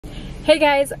Hey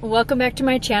guys, welcome back to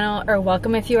my channel, or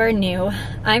welcome if you are new.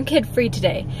 I'm kid free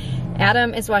today.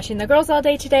 Adam is watching the girls all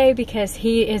day today because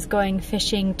he is going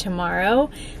fishing tomorrow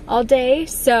all day,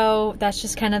 so that's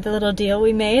just kind of the little deal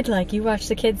we made, like you watch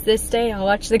the kids this day, I'll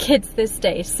watch the kids this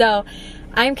day. So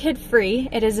I'm kid free.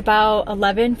 It is about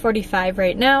 11:45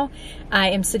 right now. I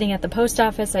am sitting at the post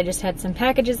office. I just had some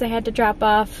packages I had to drop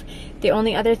off. The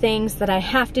only other things that I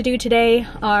have to do today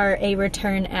are a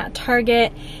return at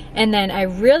Target, and then I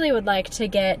really would like to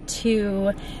get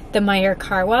to the Meyer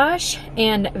car wash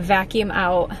and vacuum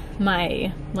out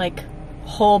my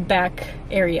whole back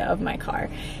area of my car.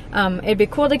 It'd be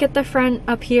cool to get the front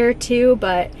up here too,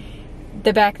 but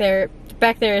the back there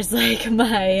is like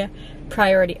my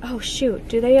priority. Oh shoot,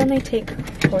 do they only take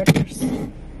quarters?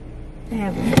 I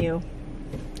have a few.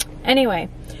 Anyway,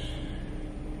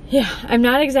 yeah, I'm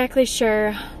not exactly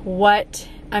sure what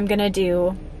I'm gonna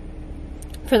do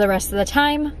for the rest of the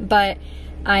time, but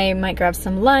I might grab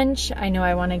some lunch. I know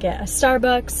I want to get a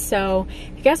Starbucks, so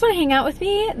if you guys want to hang out with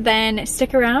me, then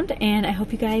stick around, and I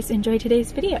hope you guys enjoy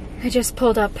today's video. I just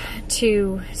pulled up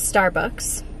to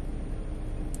Starbucks.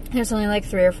 There's only like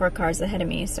 3 or 4 cars ahead of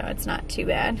me, so it's not too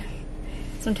bad.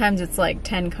 Sometimes it's like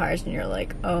 10 cars and you're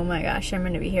like, oh my gosh, I'm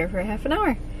gonna be here for half an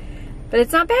hour. But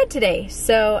it's not bad today.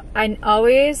 So I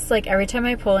always, like every time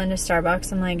I pull into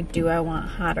Starbucks, I'm like, do I want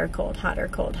hot or cold, hot or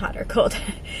cold, hot or cold?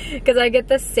 Because I get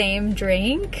the same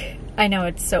drink. I know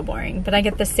it's so boring, but I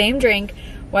get the same drink,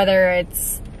 whether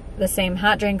it's the same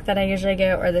hot drink that I usually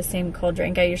get or the same cold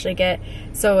drink I usually get.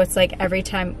 So it's like every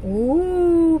time,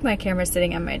 ooh, my camera's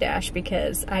sitting on my dash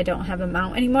because I don't have a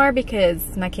mount anymore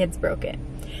because my kids broke it.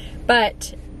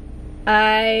 But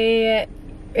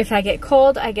if I get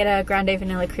cold, I get a grande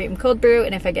vanilla cream cold brew,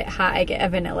 and if I get hot, I get a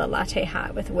vanilla latte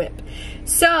hot with whip.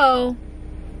 So,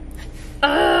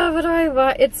 what do I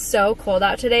want? It's so cold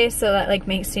out today, so that like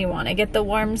makes me want to get the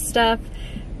warm stuff,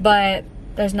 but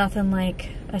there's nothing like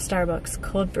a Starbucks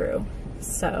cold brew,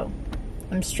 so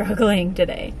I'm struggling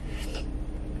today.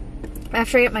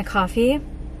 After I get my coffee,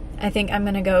 I think I'm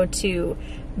gonna go to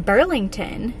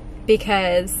Burlington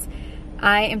because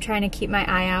I am trying to keep my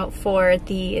eye out for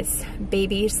these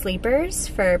baby sleepers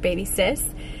for baby sis.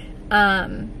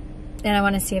 And I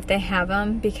want to see if they have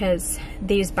them because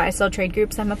these buy-sell trade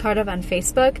groups I'm a part of on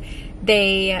Facebook,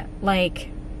 they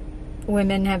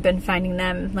women have been finding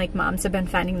them, like moms have been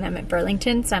finding them at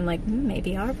Burlington. So I'm like,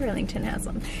 maybe our Burlington has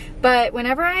them. But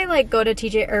whenever I go to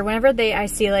TJ, or whenever I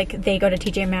see they go to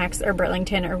TJ Maxx or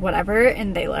Burlington or whatever,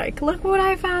 and they look what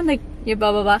I found, blah,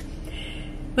 blah, blah.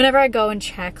 Whenever I go and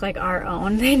check our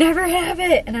own, they never have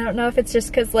it. And I don't know if it's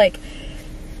just because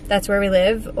that's where we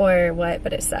live or what,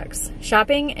 but it sucks.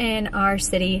 Shopping in our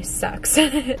city sucks.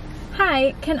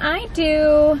 Hi, can I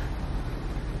do...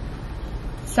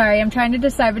 Sorry, I'm trying to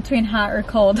decide between hot or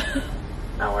cold.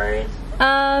 No worries.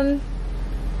 Can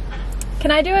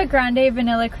I do a grande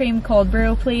vanilla cream cold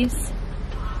brew, please?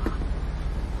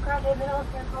 Grande vanilla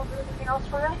cream cold brew, anything else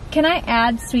for you? Can I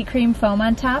add sweet cream foam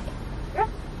on top? Yeah.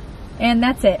 And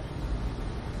that's it.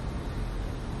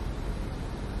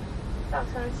 That's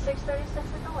 $6.36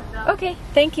 at the window. Okay,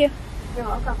 thank you. You're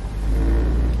welcome. Oh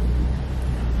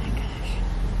my gosh,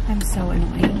 I'm so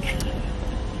annoying.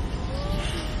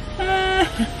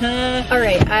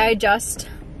 Alright, I just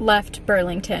left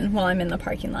Burlington while I'm in the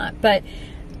parking lot, but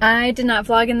I did not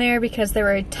vlog in there because there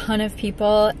were a ton of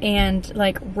people and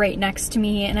right next to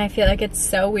me, and I feel like it's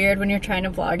so weird when you're trying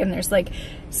to vlog and there's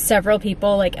several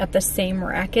people at the same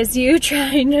rack as you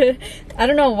trying to, I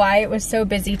don't know why it was so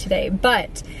busy today,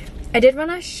 but I did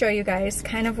want to show you guys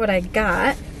kind of what I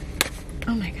got.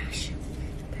 Oh my gosh,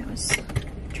 that was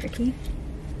tricky.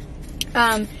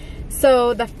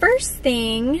 So the first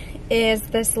thing is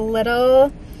this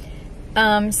little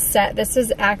set. This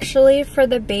is actually for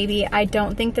the baby. I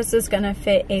don't think this is gonna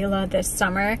fit Ayla this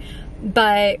summer,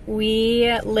 but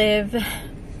we live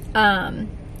in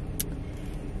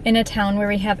a town where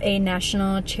we have a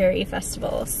national cherry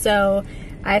festival. So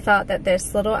I thought that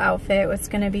this little outfit was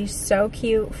gonna be so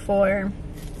cute for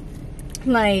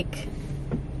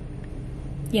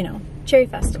cherry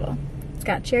festival. It's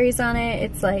got cherries on it.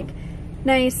 It's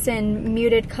nice and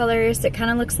muted colors. It kind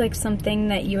of looks like something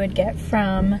that you would get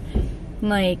from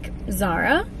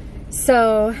Zara.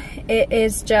 So it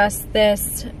is just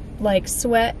this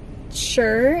sweatshirt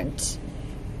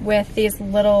with these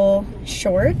little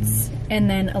shorts and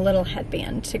then a little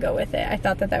headband to go with it. I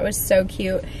thought that that was so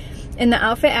cute. And the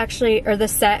outfit actually, or the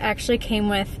set actually came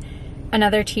with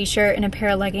another t-shirt and a pair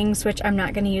of leggings, which I'm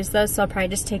not going to use those, so I'll probably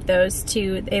just take those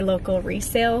to a local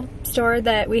resale store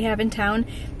that we have in town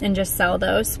and just sell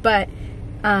those. But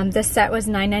this set was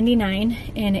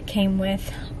 $9.99 and it came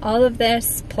with all of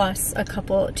this plus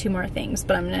two more things,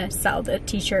 but I'm gonna sell the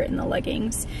t-shirt and the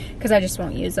leggings because I just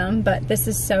won't use them. But this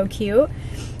is so cute.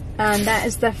 That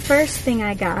is the first thing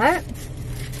I got.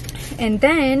 And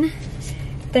then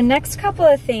the next couple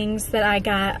of things that I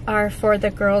got are for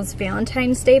the girls'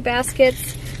 Valentine's Day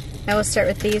baskets. I will start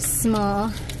with these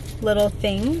small little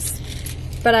things.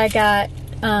 But I got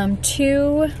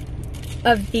 2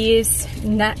 of these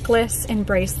necklace and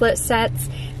bracelet sets.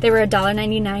 They were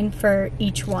 $1.99 for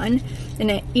each one.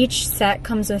 And each set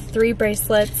comes with 3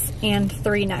 bracelets and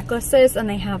 3 necklaces. And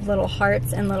they have little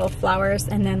hearts and little flowers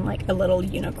and then like a little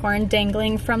unicorn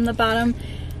dangling from the bottom.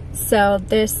 So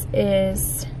this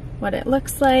is what it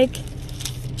looks like.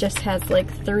 Just has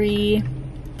like 3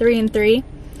 and 3.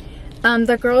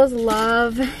 The girls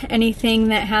love anything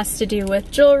that has to do with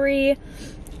jewelry.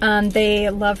 They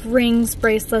love rings,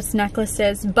 bracelets,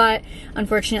 necklaces, but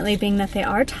unfortunately, being that they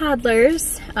are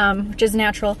toddlers, which is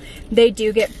natural, they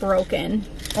do get broken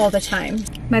all the time.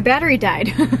 My battery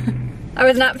died. I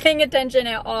was not paying attention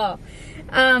at all.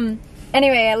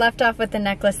 Anyway, I left off with the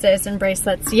necklaces and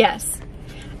bracelets. Yes.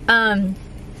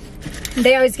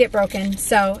 They always get broken,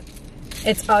 so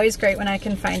it's always great when I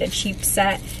can find a cheap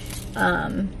set.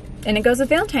 And it goes with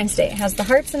Valentine's Day. It has the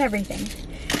hearts and everything.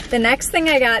 The next thing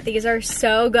I got, these are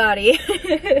so gaudy,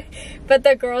 but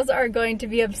the girls are going to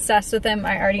be obsessed with them.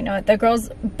 I already know it. The girls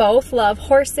both love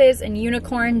horses and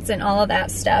unicorns and all of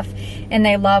that stuff. And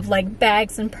they love like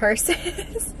bags and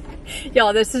purses.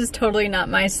 Y'all, this is totally not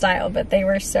my style, but they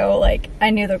were so like,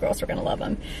 I knew the girls were gonna love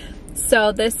them.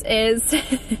 So this is,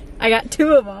 I got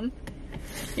 2 of them,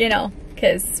 you know,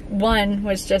 because one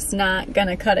was just not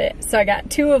gonna cut it. So I got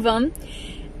 2 of them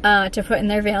to put in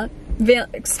their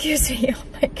excuse me, oh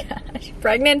my gosh,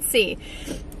 pregnancy.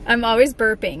 I'm always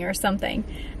burping or something.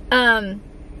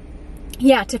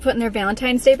 Yeah, to put in their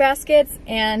Valentine's Day baskets,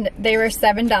 and they were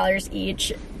 $7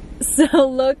 each. So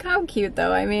look how cute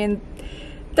though. I mean,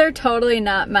 they're totally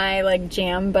not my like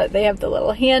jam, but they have the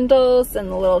little handles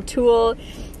and the little tool.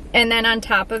 And then on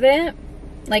top of it,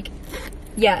 like,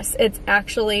 yes, it's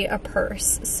actually a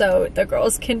purse. So the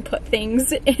girls can put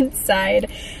things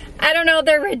inside. I don't know,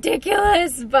 they're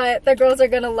ridiculous, but the girls are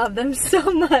gonna love them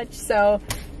so much. So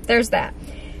there's that.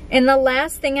 And the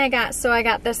last thing I got, so I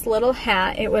got this little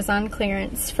hat. It was on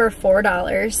clearance for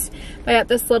 $4. I got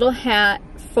this little hat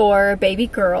for baby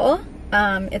girl.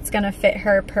 It's gonna fit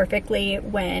her perfectly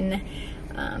when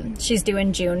she's due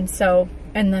in June. So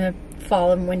in the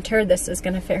fall and winter, this is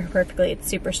gonna fit her perfectly. It's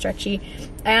super stretchy.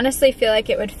 I honestly feel like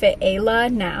it would fit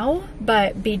Ayla now,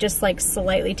 but be just like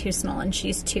slightly too small, and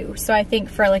she's 2. So I think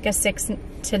for like a 6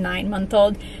 to 9 month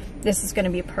old, this is gonna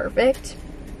be perfect.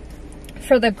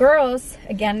 For the girls,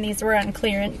 again, these were on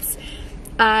clearance.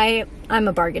 I'm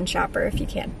a bargain shopper, if you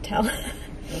can't tell,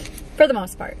 for the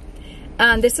most part.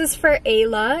 This is for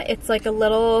Ayla. It's like a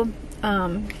little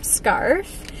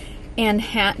scarf and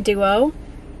hat duo.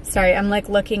 Sorry, I'm like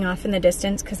looking off in the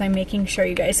distance because I'm making sure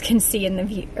you guys can see in the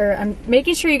view, or I'm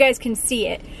making sure you guys can see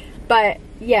it. But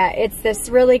yeah, it's this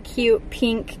really cute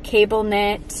pink cable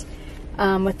knit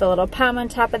with the little pom on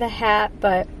top of the hat,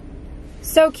 but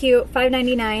so cute.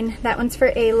 $5.99. That one's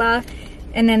for Ayla.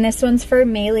 And then this one's for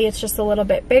Maylee. It's just a little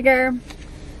bit bigger.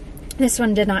 This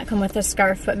one did not come with a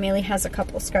scarf, but Maylee has a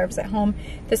couple scarves at home.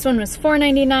 This one was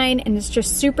 $4.99, and it's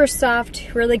just super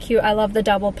soft, really cute. I love the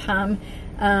double pom.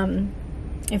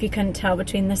 If you couldn't tell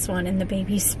between this one and the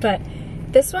babies, but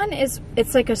this one is,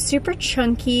 it's like a super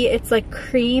chunky, it's like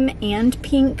cream and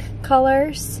pink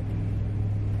colors.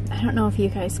 I don't know if you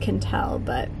guys can tell,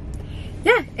 but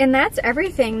yeah, and that's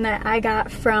everything that I got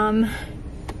from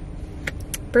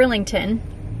Burlington.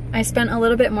 I spent a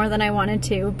little bit more than I wanted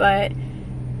to, but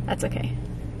that's okay,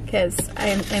 because I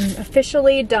am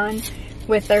officially done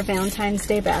with their Valentine's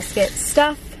Day basket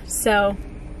stuff, so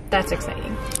that's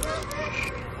exciting.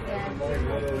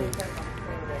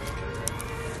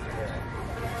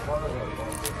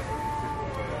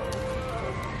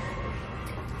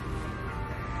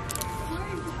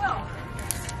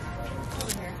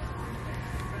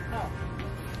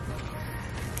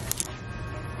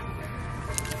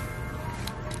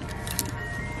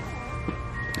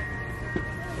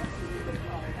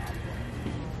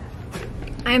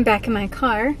 I'm back in my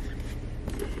car.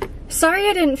 Sorry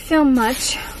I didn't film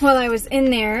much while I was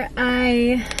in there.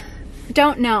 I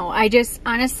don't know. I just,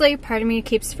 honestly, part of me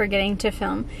keeps forgetting to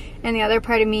film. And the other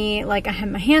part of me, like, I have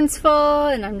my hands full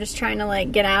and I'm just trying to,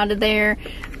 like, get out of there.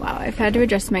 Wow, I've had to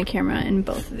adjust my camera in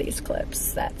both of these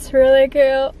clips. That's really cute.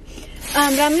 But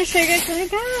I'm going to show you guys what I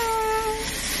got.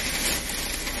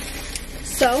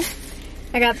 So,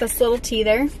 I got this little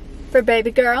teether for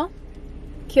baby girl.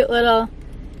 Cute little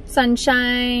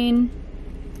sunshine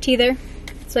teether.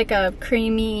 It's like a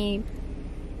creamy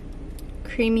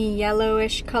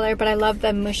yellowish color, but I love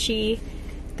the mushy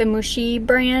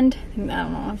brand. I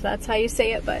don't know if that's how you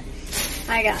say it, but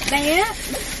I got that.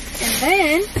 And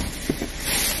then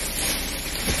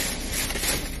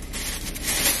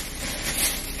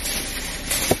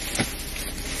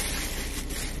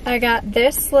I got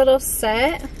this little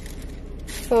set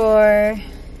for,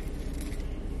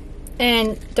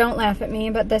 and don't laugh at me,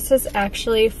 but this is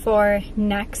actually for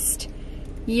next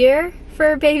year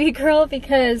for a baby girl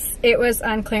because it was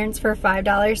on clearance for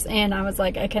 $5 and I was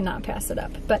like, I cannot pass it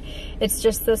up. But it's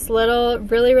just this little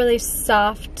really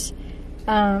soft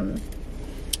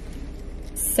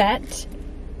set.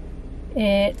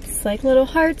 It's like little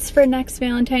hearts for next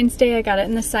Valentine's Day. I got it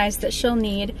in the size that she'll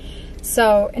need.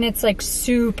 So, and it's like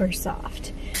super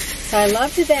soft. So I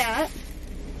loved that.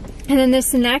 And then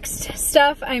this next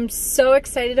stuff I'm so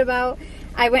excited about.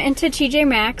 I went into TJ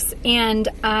Maxx and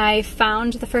I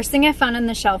found the first thing I found on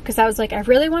the shelf because I was like, I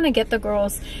really want to get the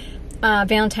girls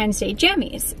Valentine's Day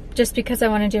jammies just because I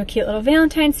want to do a cute little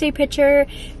Valentine's Day picture,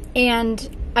 and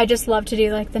I just love to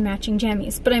do like the matching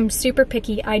jammies, but I'm super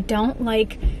picky. I don't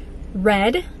like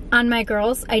red on my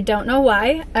girls. I don't know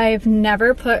why. I've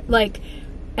never put like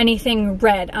anything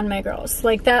red on my girls.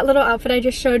 Like that little outfit I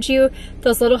just showed you,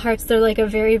 those little hearts, they're like a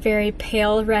very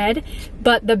pale red,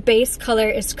 but the base color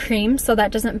is cream, so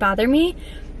that doesn't bother me.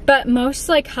 But most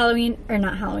like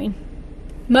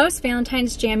most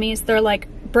Valentine's jammies, they're like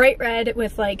bright red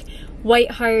with like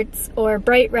white hearts, or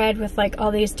bright red with like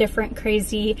all these different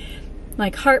crazy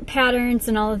like heart patterns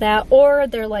and all of that, or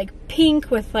they're like pink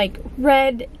with like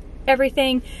red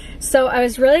everything. So I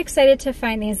was really excited to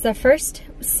find these. The first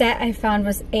set I found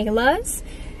was Ayla's.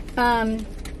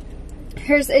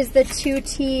 Hers is the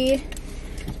 2T,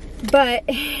 but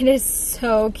it is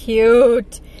so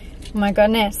cute. Oh my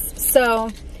goodness. So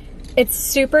it's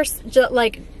super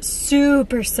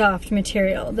soft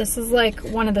material. This is like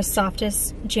one of the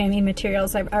softest jammy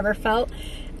materials I've ever felt.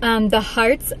 The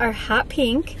hearts are hot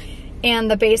pink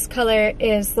and the base color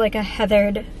is like a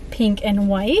heathered pink and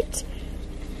white.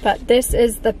 But this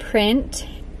is the print,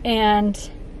 and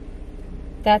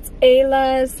that's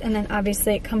Ayla's, and then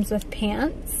obviously it comes with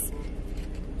pants.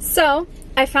 So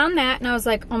I found that and I was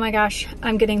like, oh my gosh,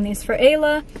 I'm getting these for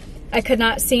Ayla. I could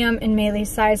not see them in Maylee's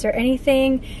size or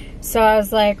anything. So I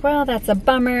was like, well, that's a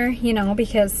bummer, you know,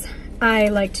 because I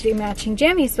like to do matching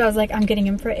jammies. So I was like, I'm getting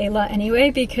them for Ayla anyway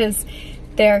because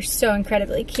they're so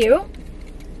incredibly cute.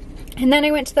 And then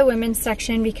I went to the women's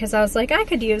section because I was like, I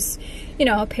could use, you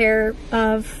know, a pair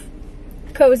of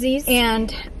cozies.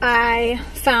 And I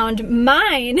found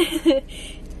mine,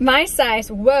 my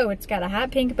size. Whoa, it's got a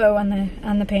hot pink bow on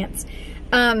the pants.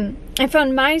 I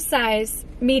found my size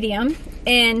medium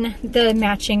in the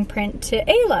matching print to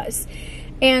Ayla's.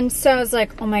 And so I was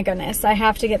like, oh my goodness, I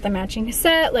have to get the matching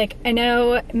set. Like, I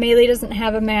know Maylee doesn't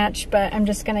have a match, but I'm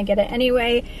just gonna get it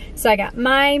anyway. So I got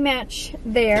my match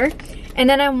there. And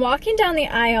then I'm walking down the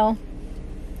aisle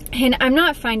and I'm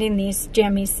not finding these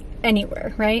jammies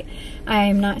anywhere, right?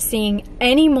 I'm not seeing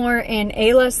any more in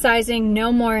Ayla's sizing,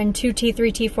 no more in 2T,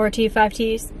 3T, 4T,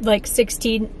 5T, like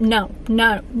 6T,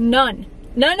 none.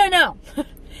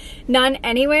 None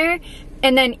anywhere.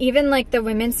 And then even like the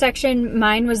women's section,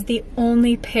 mine was the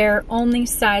only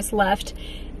size left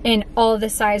in all the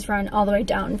size run all the way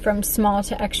down from small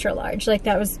to extra large. Like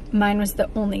mine was the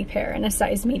only pair in a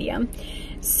size medium.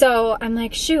 So I'm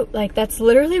like, shoot, like that's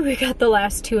literally, we got the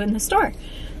last two in the store.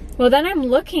 Well, then I'm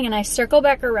looking and I circle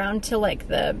back around to like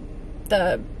the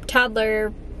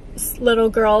toddler little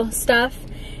girl stuff,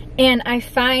 and I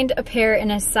find a pair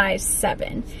in a size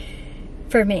 7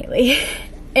 for Maylee.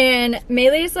 And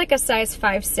Maylee is like a size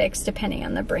 5'6", depending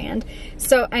on the brand.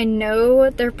 So I know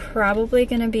they're probably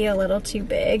gonna be a little too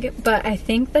big, but I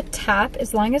think the top,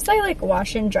 as long as I like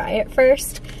wash and dry it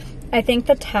first, I think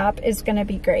the top is gonna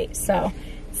be great. So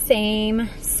same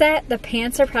set. The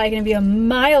pants are probably gonna be a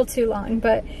mile too long,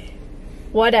 but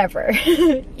whatever.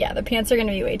 Yeah, the pants are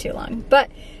gonna be way too long, but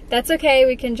that's okay.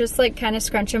 We can just like kind of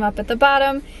scrunch them up at the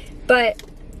bottom. But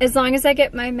as long as I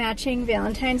get my matching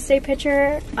Valentine's Day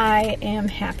picture, I am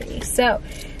happy. So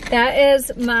that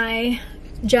is my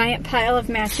giant pile of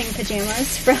matching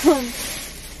pajamas from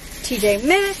TJ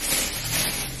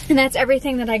Maxx. And that's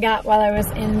everything that I got while I was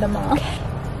in the mall.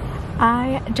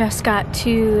 I just got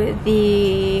to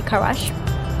the car wash.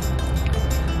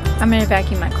 I'm gonna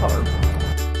vacuum my car.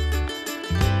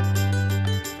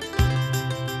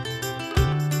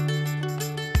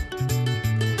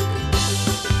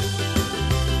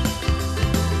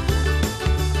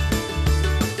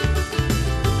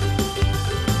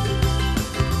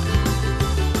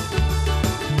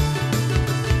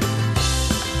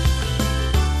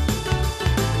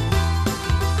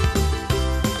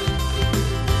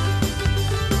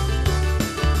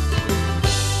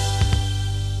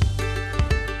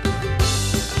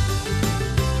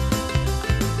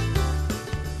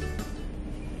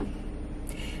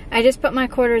 I just put my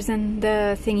quarters in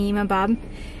the thingy-ma-bob,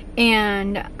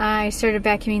 and I started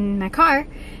vacuuming my car,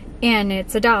 and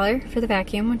it's $1 for the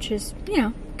vacuum, which is, you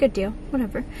know, good deal,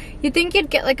 whatever. You'd think you'd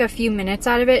get like a few minutes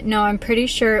out of it. No, I'm pretty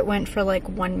sure it went for like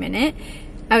 1 minute.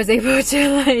 I was able to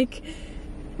like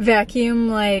vacuum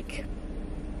like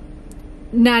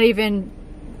not even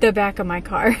the back of my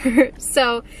car.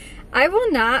 So I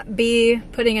will not be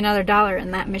putting another $1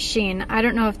 in that machine. I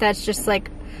don't know if that's just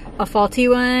like a faulty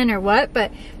one or what,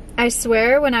 but I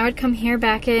swear when I would come here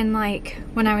back in like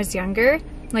when I was younger,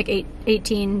 like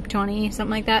 18, 20,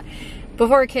 something like that,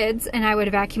 before kids, and I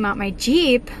would vacuum out my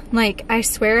Jeep, like I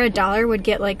swear $1 would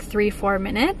get like 3-4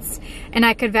 minutes, and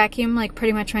I could vacuum like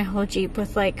pretty much my whole Jeep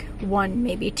with like $1,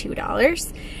 maybe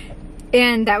 $2.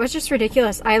 And that was just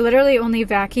ridiculous. I literally only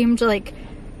vacuumed like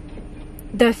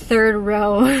the 3rd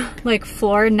row like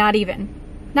floor, not even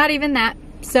that.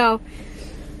 So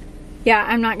yeah,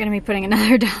 I'm not gonna be putting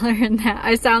another $1 in that.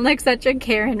 I sound like such a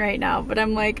Karen right now, but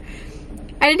I'm like,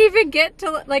 I didn't even get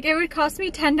to, like, it would cost me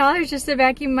 $10 just to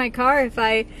vacuum my car if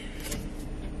I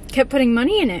kept putting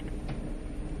money in it.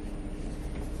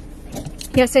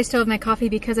 Yes, I still have my coffee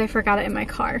because I forgot it in my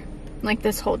car, like,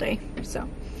 this whole day, so.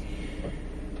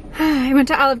 I went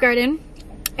to Olive Garden,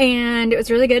 and it was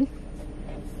really good.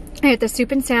 I had the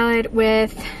soup and salad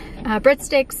with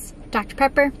breadsticks, Dr.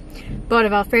 Pepper, bowl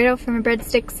of Alfredo for my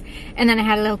breadsticks, and then I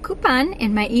had a little coupon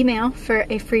in my email for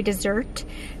a free dessert.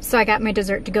 So I got my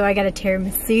dessert to go. I got a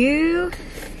tiramisu. You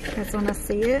guys want to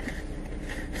see it?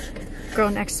 Girl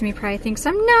next to me probably thinks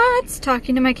I'm nuts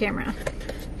talking to my camera.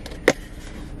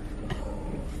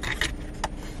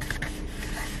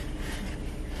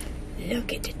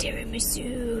 Look at the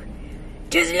tiramisu.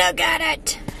 Just look at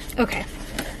it. Okay,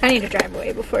 I need to drive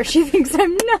away before she thinks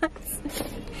I'm nuts.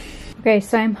 Okay,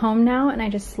 so I'm home now, and I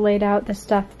just laid out the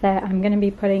stuff that I'm going to be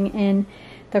putting in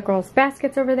the girls'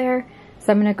 baskets over there.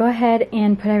 So I'm going to go ahead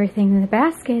and put everything in the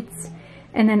baskets,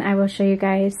 and then I will show you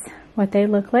guys what they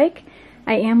look like.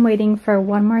 I am waiting for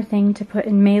one more thing to put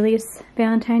in Maylee's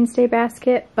Valentine's Day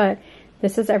basket, but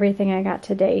this is everything I got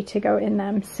today to go in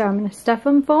them. So I'm going to stuff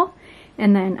them full,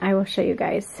 and then I will show you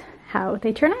guys how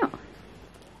they turn out.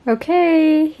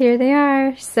 Okay, here they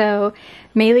are. So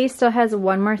Maylee still has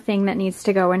one more thing that needs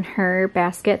to go in her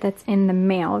basket that's in the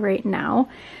mail right now.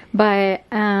 But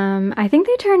I think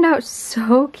they turned out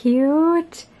so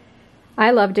cute.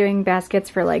 I love doing baskets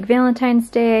for like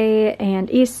Valentine's Day and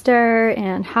Easter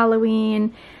and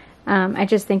Halloween. I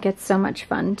just think it's so much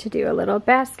fun to do a little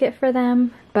basket for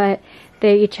them. But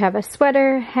they each have a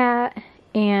sweater, hat,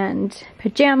 and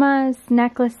pajamas,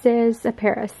 necklaces, a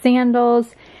pair of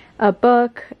sandals, a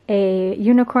book, a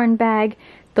unicorn bag.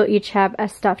 They'll each have a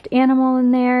stuffed animal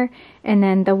in there, and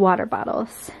then the water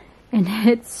bottles. And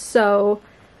it's so,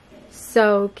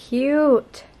 so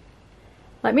cute.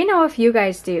 Let me know if you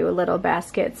guys do little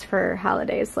baskets for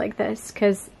holidays like this,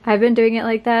 because I've been doing it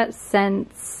like that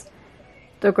since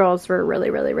the girls were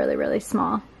really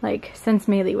small. Like since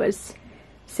Maylee was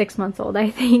 6 months old,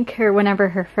 I think, or whenever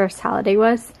her first holiday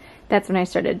was. That's when I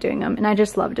started doing them, and I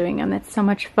just love doing them. It's so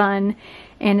much fun,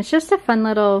 and it's just a fun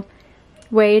little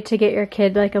way to get your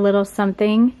kid like a little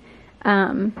something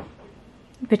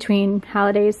between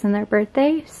holidays and their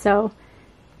birthday. So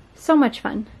much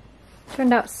fun.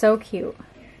 Turned out so cute.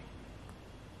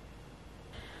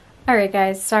 Alright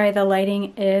guys, sorry the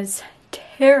lighting is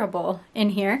terrible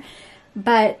in here,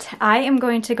 but I am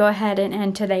going to go ahead and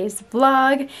end today's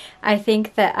vlog. I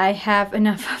think that I have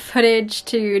enough footage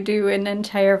to do an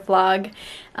entire vlog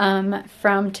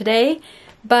from today,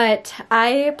 but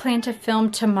I plan to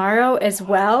film tomorrow as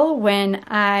well when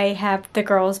I have the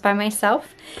girls by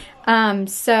myself.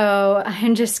 So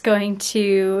I'm just going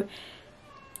to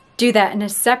do that in a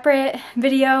separate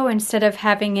video instead of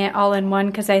having it all in one,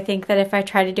 because I think that if I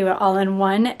try to do it all in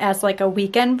one as like a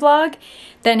weekend vlog,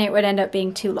 then it would end up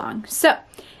being too long. So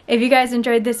if you guys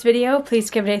enjoyed this video,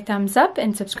 please give it a thumbs up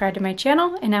and subscribe to my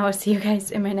channel, and I will see you guys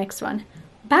in my next one.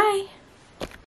 Bye!